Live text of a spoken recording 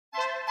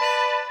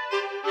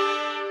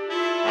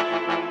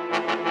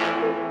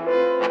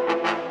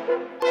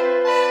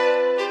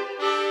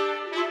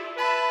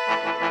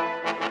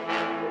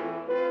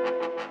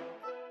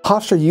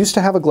Hofstra used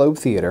to have a Globe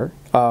Theatre,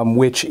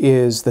 which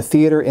is the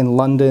theatre in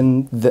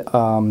London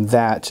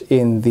that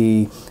in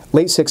the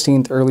late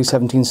 16th, early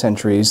 17th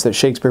centuries that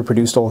Shakespeare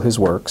produced all his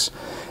works.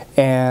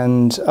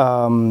 And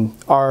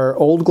our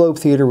old Globe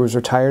Theatre was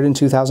retired in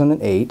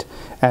 2008,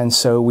 and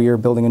so we are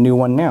building a new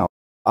one now.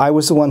 I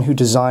was the one who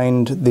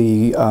designed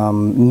the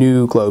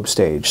new Globe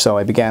stage, so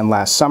I began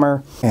last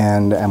summer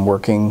and am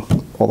working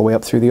all the way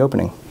up through the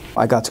opening.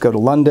 I got to go to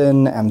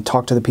London and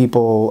talk to the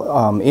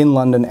people in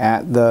London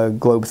at the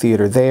Globe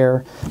Theatre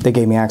there. They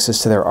gave me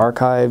access to their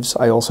archives.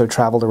 I also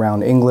traveled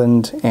around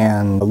England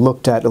and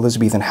looked at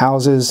Elizabethan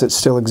houses that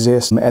still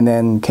exist, and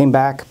then came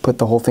back, put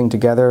the whole thing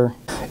together.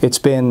 It's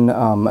been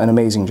an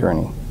amazing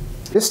journey.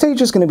 This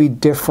stage is going to be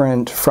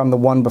different from the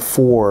one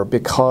before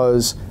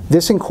because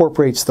this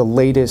incorporates the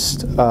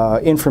latest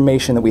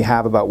information that we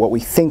have about what we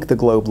think the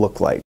globe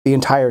looked like. The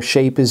entire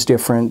shape is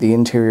different, the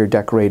interior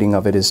decorating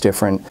of it is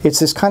different. It's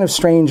this kind of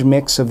strange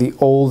mix of the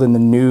old and the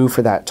new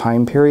for that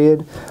time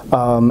period,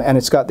 and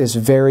it's got this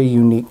very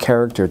unique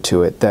character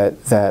to it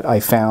that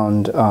I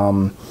found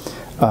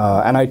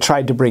and I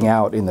tried to bring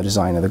out in the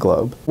design of the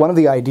globe. One of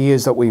the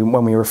ideas that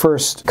when we were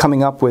first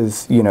coming up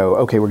with,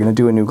 okay, we're going to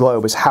do a new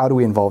globe, is how do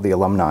we involve the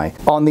alumni?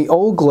 On the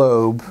old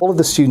globe, all of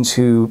the students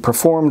who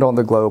performed on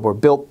the globe or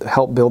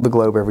helped build the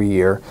globe every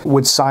year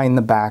would sign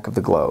the back of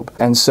the globe.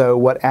 And so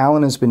what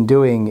Alan has been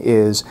doing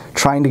is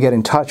trying to get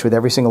in touch with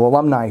every single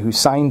alumni who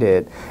signed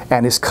it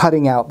and is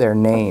cutting out their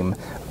name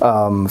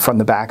from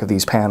the back of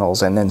these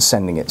panels and then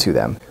sending it to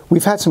them.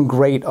 We've had some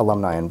great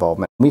alumni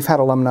involvement. We've had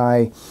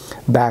alumni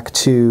back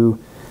to,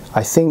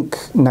 I think,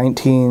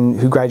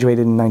 who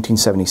graduated in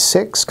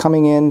 1976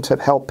 coming in to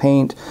help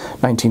paint,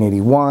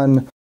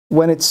 1981.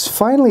 When it's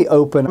finally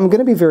open, I'm going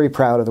to be very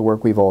proud of the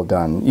work we've all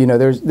done.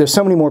 There's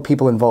so many more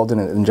people involved in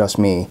it than just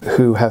me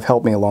who have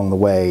helped me along the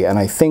way, and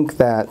I think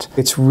that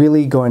it's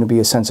really going to be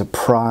a sense of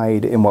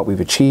pride in what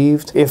we've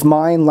achieved. If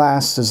mine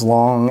lasts as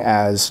long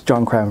as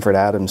John Cranford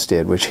Adams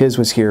did, which his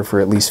was here for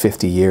at least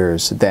 50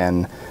 years,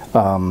 then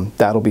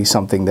that'll be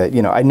something that,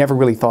 I never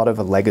really thought of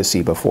a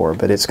legacy before,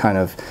 but it's kind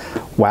of,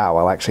 wow,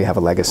 I'll actually have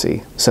a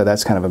legacy. So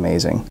that's kind of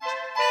amazing.